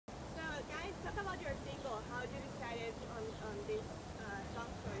these song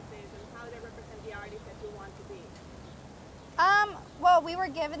choices and how they represent the artist that you want to be? Well, we were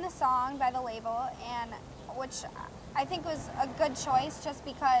given the song by the label, and which I think was a good choice just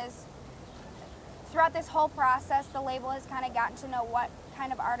because throughout this whole process, the label has kind of gotten to know what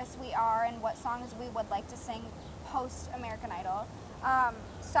kind of artists we are and what songs we would like to sing post-American Idol.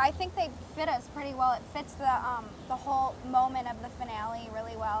 So I think they fit us pretty well. It fits the whole moment of the finale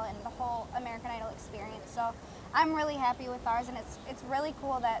really well and the whole American Idol experience. So I'm really happy with ours, and it's really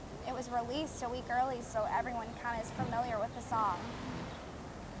cool that it was released a week early so everyone kind of is familiar with the song.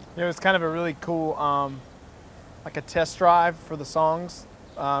 It was kind of a really cool, like a test drive for the songs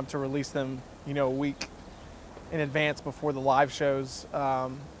to release them, you know, a week in advance before the live shows. I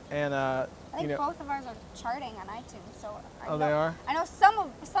think both of ours are charting on iTunes, so they are? I know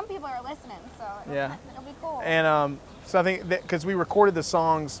some people are listening, so it'll be cool. And so I think that because we recorded the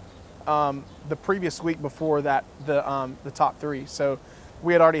songs the previous week before that, the top three, so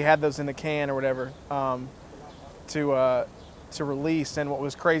we had already had those in the can or whatever to release. And what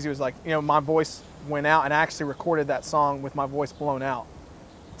was crazy was, like, you know, my voice went out, and I actually recorded that song with my voice blown out.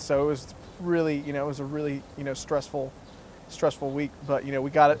 So it was really, you know, it was a really, you know, stressful week, but you know, we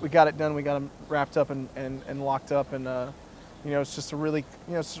got it done. We got them wrapped up and locked up, and you know, it's just a really,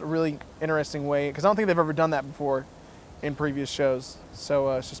 you know, it's a really interesting way, because I don't think they've ever done that before in previous shows. So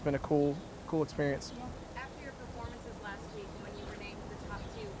it's just been a cool experience. Yeah. After your performances last week, when you were named the top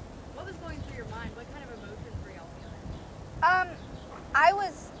two, what was going through your mind? What kind of emotions were y'all feeling? I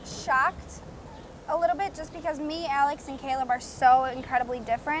was shocked a little bit, just because me, Alex, and Caleb are so incredibly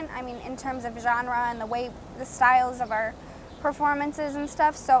different. I mean, in terms of genre and the styles of our performances and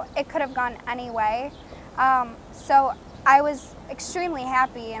stuff, so it could have gone any way. So I was extremely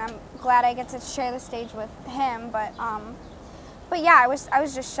happy, and I'm glad I get to share the stage with him. But yeah, I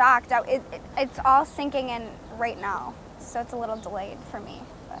was just shocked. It's all sinking in right now, so it's a little delayed for me.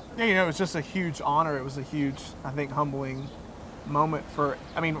 But. Yeah, you know, it was just a huge honor. It was a huge, I think, humbling moment for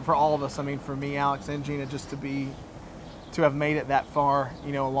all of us. I mean, for me, Alex, and Jena, just to have made it that far,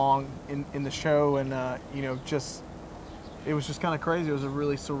 you know, along in the show, and you know, it was just kind of crazy. It was a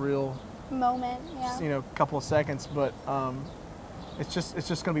really surreal moment, yeah. You know, couple of seconds, but it's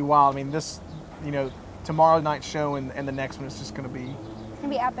just gonna be wild. I mean, this, you know, tomorrow night's show and the next one is just gonna be. It's gonna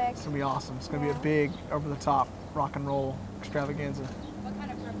be epic. It's gonna be awesome. It's gonna be a big, over the top rock and roll extravaganza. What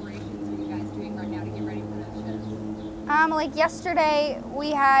kind of preparations are you guys doing right now to get ready for those shows? Like yesterday,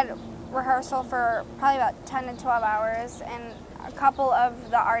 we had rehearsal for probably about 10 to 12 hours, and a couple of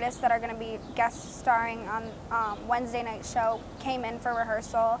the artists that are going to be guest starring on Wednesday night show came in for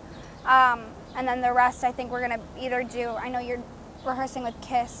rehearsal. And then the rest, I think we're going to either do, I know you're rehearsing with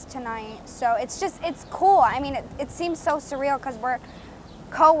Kiss tonight, so it's cool. I mean, it seems so surreal because we're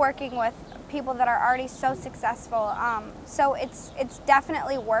co-working with people that are already so successful. So it's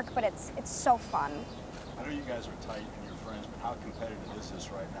definitely work, but it's so fun. I know you guys are tight and you're friends, but how competitive is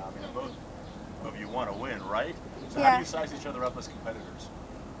this right now? I mean, both of you want to win, right? So how do you size each other up as competitors?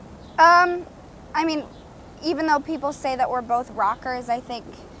 I mean, even though people say that we're both rockers, I think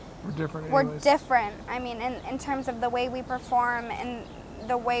we're different. We're different. I mean, in terms of the way we perform and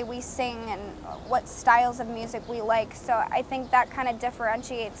the way we sing and what styles of music we like. So I think that kind of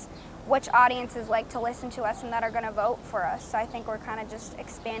differentiates which audiences like to listen to us and that are going to vote for us. So I think we're kind of just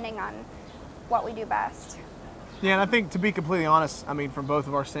expanding on what we do best. Yeah, and I think, to be completely honest, I mean, from both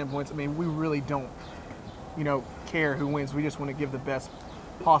of our standpoints, I mean, we really don't, you know, care who wins. We just want to give the best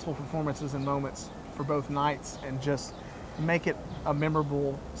possible performances and moments for both nights and just make it a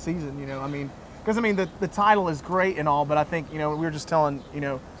memorable season, you know. I mean, because, I mean, the title is great and all, but I think, you know, we were just telling, you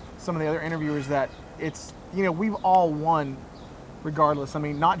know, some of the other interviewers that it's, you know, we've all won regardless. I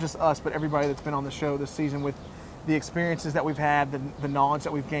mean, not just us, but everybody that's been on the show this season, with the experiences that we've had, the knowledge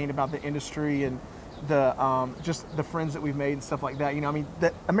that we've gained about the industry, and the just the friends that we've made and stuff like that. You know, I mean,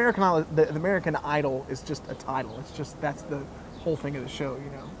 the American Idol is just a title. It's just, that's the whole thing of the show. You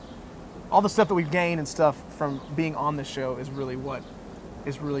know, all the stuff that we've gained and stuff from being on the show is really what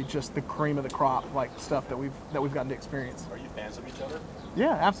is really just the cream of the crop, like stuff that we've gotten to experience. Are you fans of each other?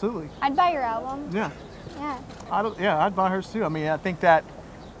 Yeah, absolutely. I'd buy your album. Yeah. Yeah. I'd buy hers too. I mean, I think that,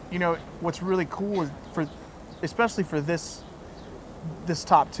 you know, what's really cool is especially for this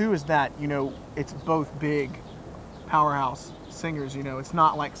top two, is that, you know, it's both big powerhouse singers. You know, it's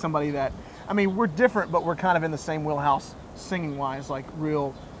not like somebody that, I mean, we're different, but we're kind of in the same wheelhouse singing wise, like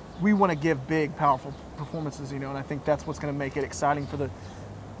we want to give big, powerful performances, you know, and I think that's what's going to make it exciting for the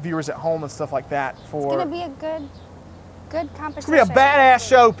viewers at home and stuff like that. It's going to be a good competition. It's going to be a badass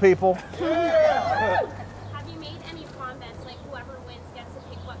show, people. Have you made any prom bets, like whoever wins gets to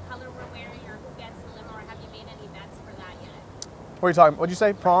pick what color we're wearing or who gets the limo, or have you made any bets for that yet? What are you talking? What'd you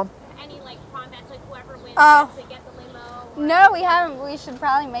say? Prom? Any like prom bets, like whoever wins Oh. gets to get the limo? No, we haven't. We should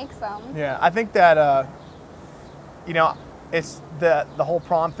probably make some. Yeah, I think that you know, it's the whole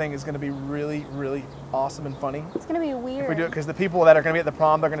prom thing is going to be really, really awesome and funny. It's gonna be weird. If we do it, because the people that are going to be at the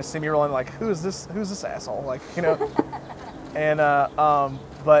prom, they're going to see me rolling like, who's this asshole? Like, you know. And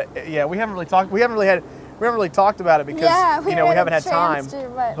but yeah, we haven't really talked about it because we haven't had time.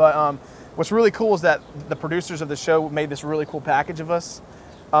 But what's really cool is that the producers of the show made this really cool package of us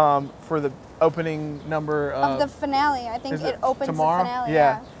for the opening number of the finale. I think it opens tomorrow? the finale.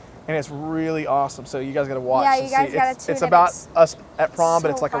 Yeah. And it's really awesome. So you guys got to watch. Yeah, you guys got to tune in. It's about us at prom, so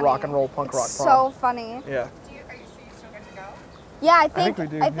but it's like funny. a rock and roll punk rock prom. So funny. Yeah. So you still get to go? Yeah, I think we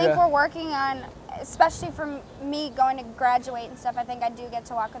do, I think yeah. we're working on, especially for me going to graduate and stuff. I think I do get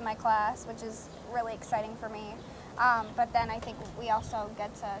to walk with my class, which is really exciting for me. But then I think we also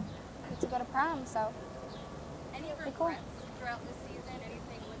get to go to prom. So Any regrets throughout this season?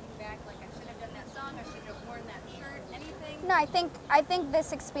 Anything looking back, like I should have done that song, I should have worn that shirt, anything? no, I think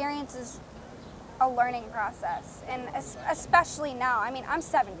this experience is a learning process, and especially now. I mean, I'm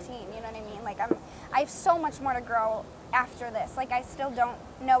 17. You know what I mean? Like I have so much more to grow after this. Like I still don't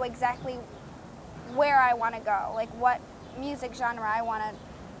know exactly where I want to go, like what music genre I want to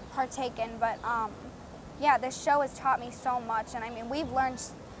partake in. But yeah, this show has taught me so much, and I mean, we've learned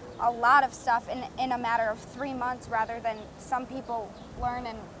a lot of stuff in a matter of 3 months rather than some people learn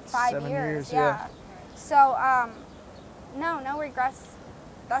in 5 7 years. years, yeah. So no regrets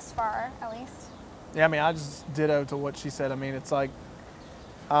thus far, at least. Yeah, I mean, I just ditto to what she said. I mean, it's like,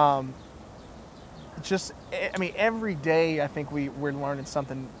 every day I think we're learning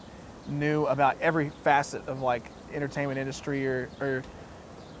something new about every facet of like entertainment industry or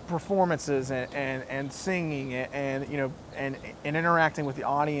performances and singing and you know and interacting with the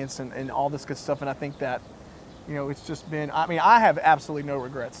audience and all this good stuff. And I think that, you know, it's just been, I mean, I have absolutely no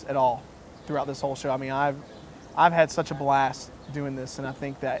regrets at all throughout this whole show. I mean, I've had such a blast doing this, and I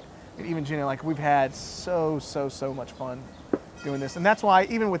think that even Jena, like, we've had so much fun doing this. And that's why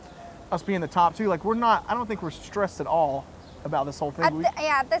even with us being the top two, like, I don't think we're stressed at all about this whole thing.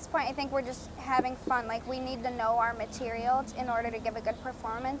 At this point, I think we're just having fun. Like, we need to know our material in order to give a good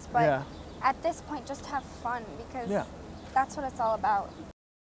performance, but at this point, just have fun, because that's what it's all about.